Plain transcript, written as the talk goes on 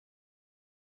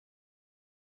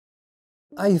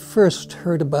I first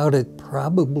heard about it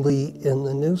probably in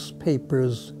the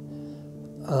newspapers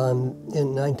in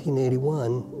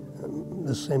 1981,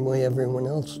 the same way everyone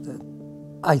else did.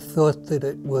 I thought that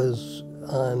it was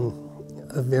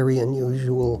a very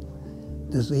unusual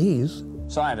disease.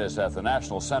 Scientists at the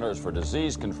National Centers for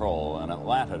Disease Control in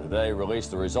Atlanta today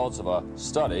released the results of a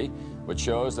study which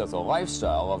shows that the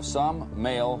lifestyle of some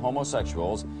male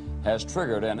homosexuals has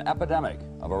triggered an epidemic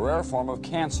of a rare form of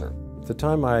cancer. At the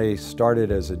time I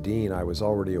started as a dean, I was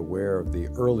already aware of the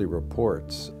early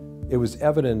reports. It was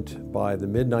evident by the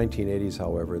mid-1980s,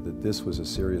 however, that this was a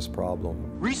serious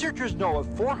problem. Researchers know of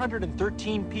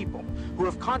 413 people who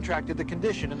have contracted the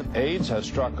condition. AIDS has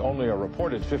struck only a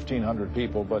reported 1,500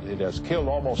 people, but it has killed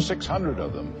almost 600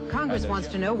 of them. Congress wants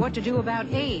to know what to do about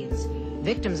AIDS.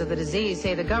 Victims of the disease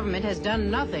say the government has done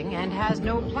nothing and has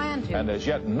no plan to. And as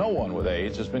yet, no one with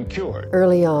AIDS has been cured.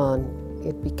 Early on,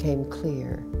 it became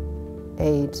clear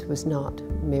AIDS was not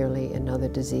merely another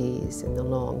disease in the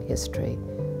long history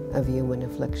of human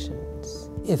afflictions.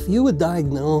 If you were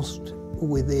diagnosed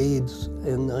with AIDS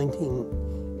in the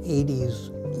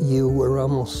 1980s, you were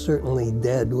almost certainly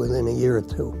dead within a year or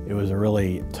two. It was a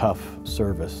really tough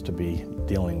service to be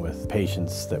dealing with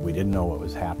patients that we didn't know what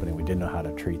was happening, we didn't know how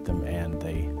to treat them, and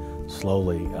they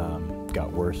slowly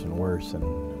got worse and worse, and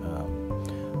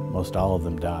most all of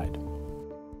them died.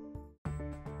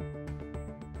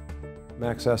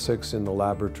 Max Essex in the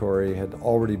laboratory had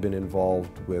already been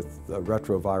involved with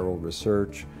retroviral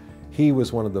research. He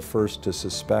was one of the first to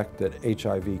suspect that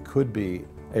HIV could be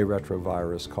a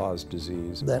retrovirus-caused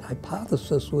disease. That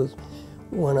hypothesis was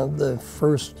one of the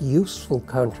first useful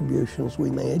contributions we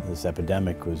made. This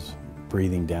epidemic was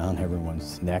breathing down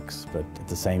everyone's necks, but at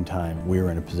the same time, we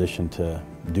were in a position to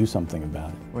do something about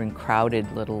it. We're in crowded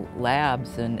little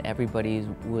labs and everybody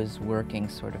was working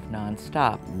sort of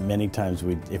nonstop. Many times,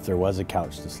 if there was a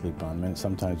couch to sleep on,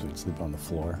 sometimes we'd sleep on the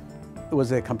floor. Was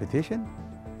there competition?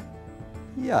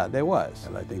 Yeah, there was.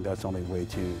 And I think that's the only way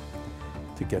to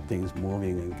get things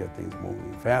moving and get things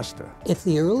moving faster. At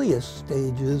the earliest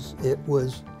stages, it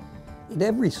was, at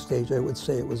every stage I would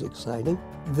say it was exciting.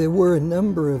 There were a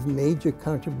number of major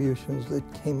contributions that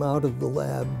came out of the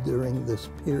lab during this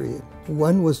period.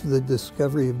 One was the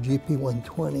discovery of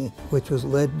GP120, which was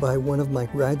led by one of my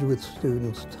graduate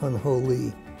students, Tun-Ho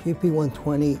Lee.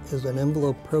 GP120 is an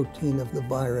envelope protein of the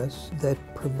virus that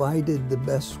provided the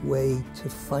best way to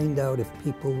find out if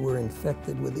people were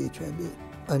infected with HIV.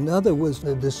 Another was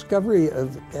the discovery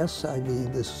of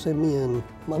SIV, the simian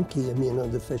monkey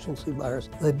immunodeficiency virus,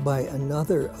 led by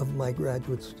another of my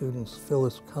graduate students,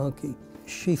 Phyllis Conkey.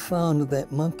 She found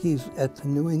that monkeys at the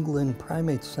New England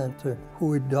Primate Center who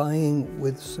were dying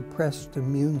with suppressed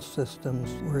immune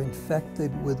systems were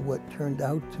infected with what turned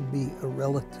out to be a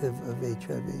relative of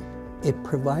HIV. It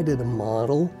provided a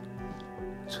model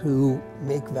to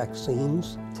make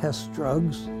vaccines, test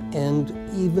drugs, and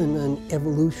even an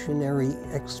evolutionary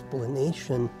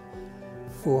explanation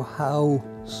for how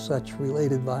such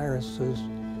related viruses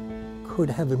could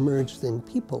have emerged in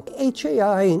people.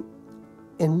 HAI,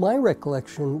 in my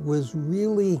recollection, was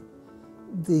really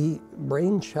the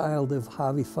brainchild of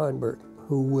HARVEY FINEBERG,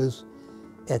 who was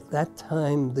at that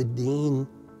time the dean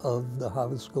of the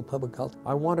Harvard School of Public Health.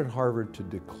 I wanted Harvard to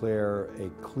declare a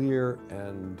clear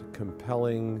and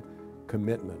compelling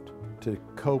commitment to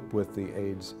cope with the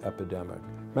AIDS epidemic.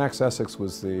 Max Essex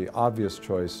was the obvious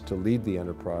choice to lead the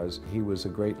enterprise. He was a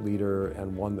great leader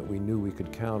and one that we knew we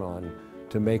could count on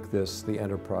to make this the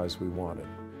enterprise we wanted.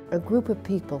 A group of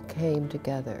people came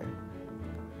together,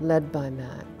 led by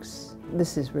Max.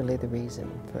 This is really the reason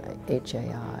for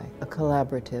HAI, a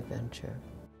collaborative venture.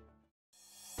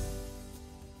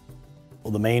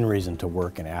 Well, the main reason to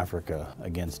work in Africa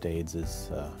against AIDS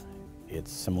is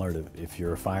it's similar to if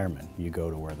you're a fireman, you go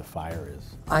to where the fire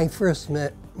is. I first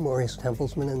met Maurice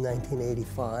Tempelsman in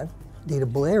 1985. DEEDA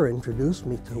BLAIR introduced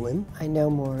me to him. I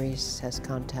know Maurice has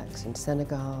contacts in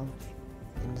Senegal,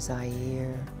 in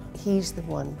Zaire. He's the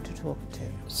one to talk to.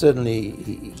 Certainly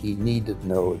he needed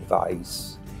no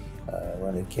advice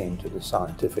when it came to the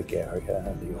scientific area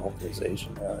and the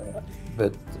organization area.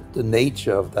 But the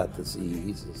nature of that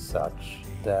disease is such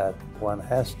that one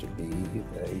has to be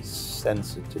very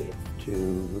sensitive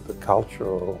to the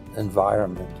cultural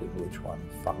environment in which one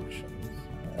functions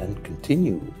and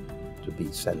continue to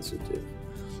be sensitive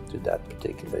to that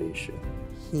particular issue.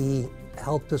 He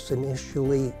helped us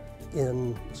initially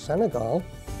in Senegal.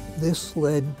 This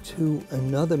led to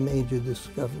another major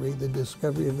discovery, the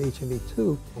discovery of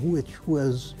HIV-2, which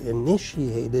was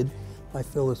initiated by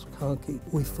Phyllis Conkey.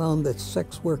 We found that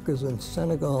sex workers in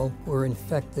Senegal were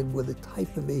infected with a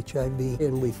type of HIV,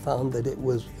 and we found that it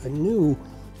was a new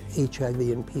HIV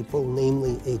in people,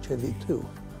 namely HIV-2.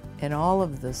 And all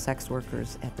of the sex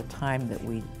workers at the time that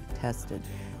we tested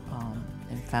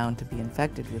and found to be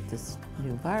infected with this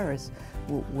new virus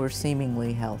were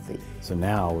seemingly healthy. So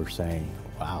now we're saying,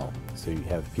 wow, so you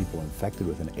have people infected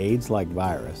with an AIDS-like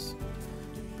virus,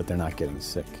 but they're not getting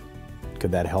sick.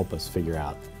 Could that help us figure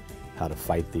out how to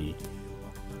fight the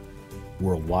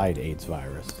worldwide AIDS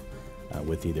virus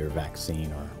with either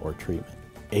vaccine or treatment?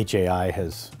 HAI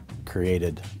has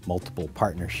created multiple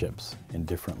partnerships in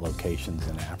different locations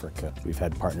in Africa. We've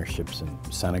had partnerships in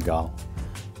Senegal,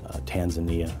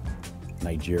 Tanzania,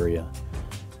 Nigeria,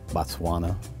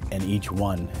 Botswana, and each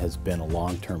one has been a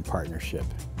long-term partnership.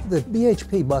 The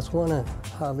BHP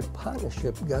Botswana-Harvard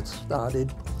partnership got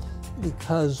started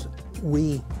because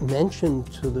we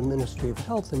mentioned to the Ministry of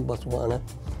Health in Botswana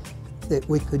that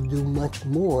we could do much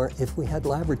more if we had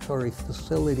laboratory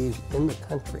facilities in the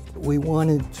country. We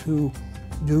wanted to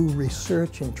do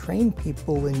research and train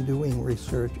people in doing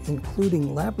research,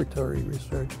 including laboratory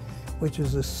research, which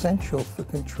is essential for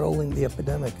controlling the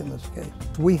epidemic in this case.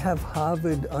 We have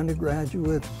Harvard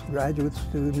undergraduates, graduate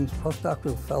students,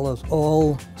 postdoctoral fellows,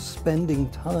 all spending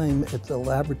time at the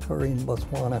laboratory in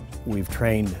Botswana. We've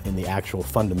trained in the actual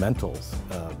fundamentals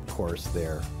course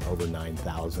there over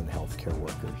 9,000 healthcare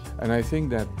workers. And I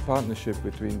think that partnership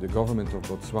between the government of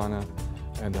Botswana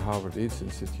and the Harvard AIDS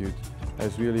Institute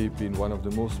has really been one of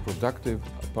the most productive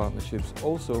partnerships,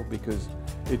 also because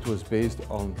it was based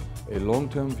on a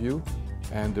long-term view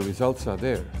and the results are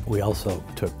there. We also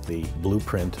took the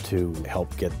blueprint to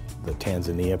help get the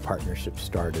Tanzania partnership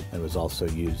started and was also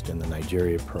used in the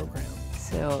Nigeria program.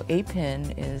 So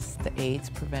APIN is the AIDS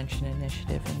Prevention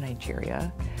Initiative in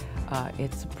Nigeria.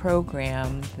 It's a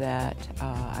program that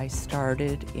I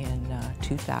started in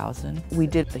 2000. We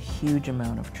did a huge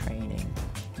amount of training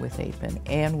with APIN,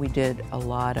 and we did a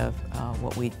lot of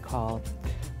what we'd call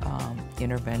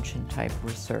intervention type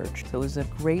research. So it was a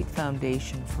great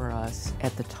foundation for us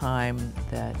at the time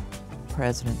that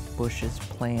President Bush's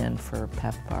plan for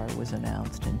PEPFAR was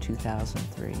announced in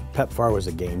 2003. PEPFAR was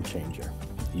a game changer.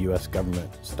 The U.S.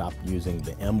 government stopped using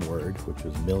the M word, which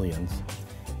was millions,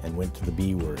 and went to the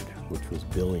B word, which was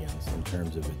billions, in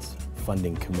terms of its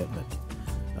funding commitment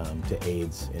to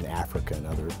AIDS in Africa and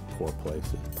other poor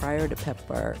places. Prior to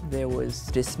PEPFAR, there was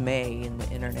dismay in the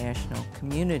international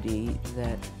community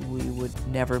that we would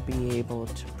never be able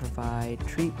to provide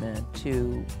treatment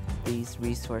to these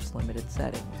resource-limited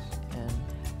settings. And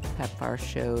PEPFAR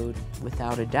showed,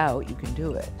 without a doubt, you can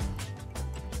do it.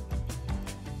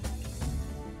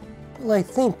 Well, I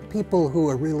think people who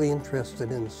are really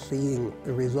interested in seeing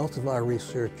the results of our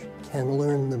research can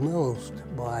learn the most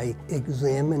by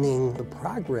examining the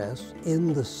progress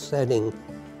in the setting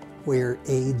where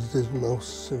AIDS is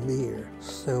most severe.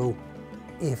 So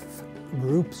if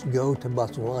groups go to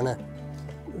Botswana,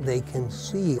 they can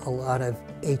see a lot of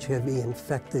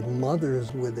HIV-infected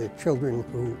mothers with their children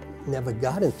who never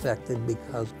got infected,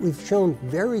 because we've shown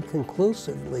very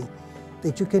conclusively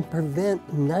that you can prevent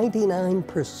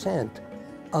 99%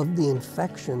 of the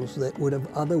infections that would have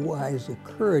otherwise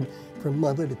occurred from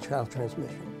mother-to-child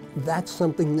transmission. That's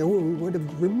something no one would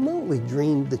have remotely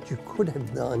dreamed that you could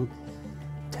have done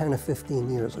 10 or 15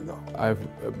 years ago.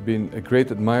 I've been a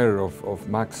great admirer of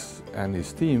Max and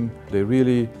his team. They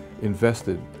really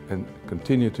invested and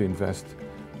continue to invest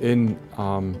in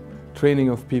training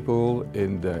of people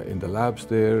in the labs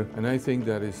there, and I think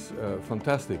that is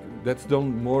fantastic. That's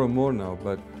done more and more now,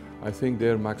 but I think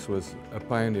there Max was a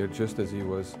pioneer, just as he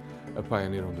was a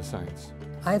pioneer on the science.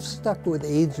 I've stuck with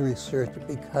AIDS research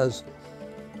because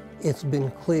it's been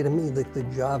clear to me that the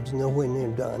job's nowhere near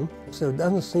done. So it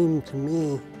doesn't seem to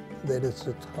me that it's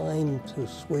a time to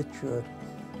switch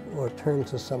or turn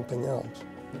to something else.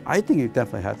 I think you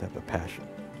definitely have to have a passion.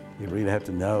 You really have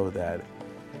to know that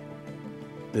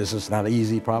this is not an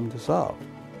easy problem to solve,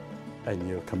 and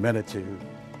you're committed to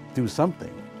do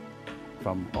something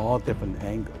from all different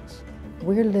angles.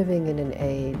 We're living in an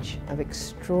age of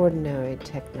extraordinary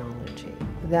technology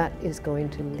that is going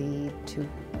to lead to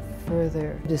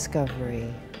further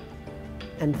discovery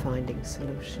and finding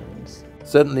solutions.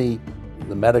 Certainly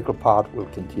the medical part will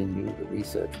continue, the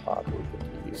research part will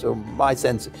continue. So my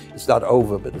sense, it's not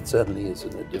over, but it certainly is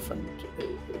in a different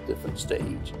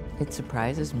stage. It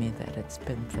surprises me that it's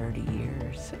been 30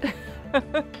 years.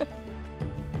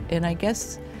 And I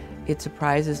guess it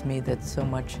surprises me that so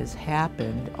much has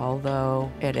happened,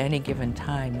 although at any given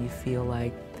time you feel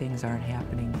like things aren't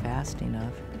happening fast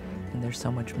enough and there's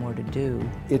so much more to do.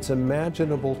 It's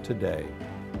imaginable today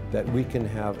that we can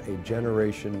have a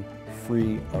generation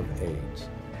free of AIDS.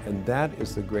 And that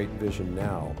is the great vision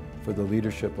now for the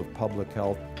leadership of public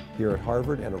health here at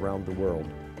Harvard and around the world.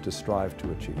 to strive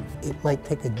to achieve. It might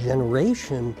take a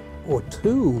generation or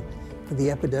two for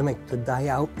the epidemic to die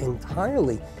out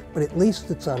entirely, but at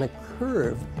least it's on a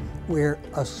curve where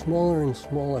a smaller and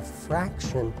smaller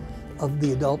fraction of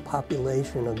the adult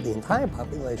population, of the entire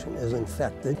population, is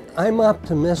infected. I'm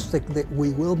optimistic that we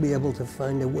will be able to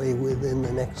find a way within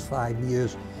the next 5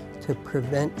 years to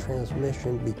prevent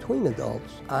transmission between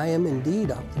adults. I am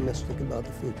indeed optimistic about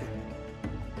the future.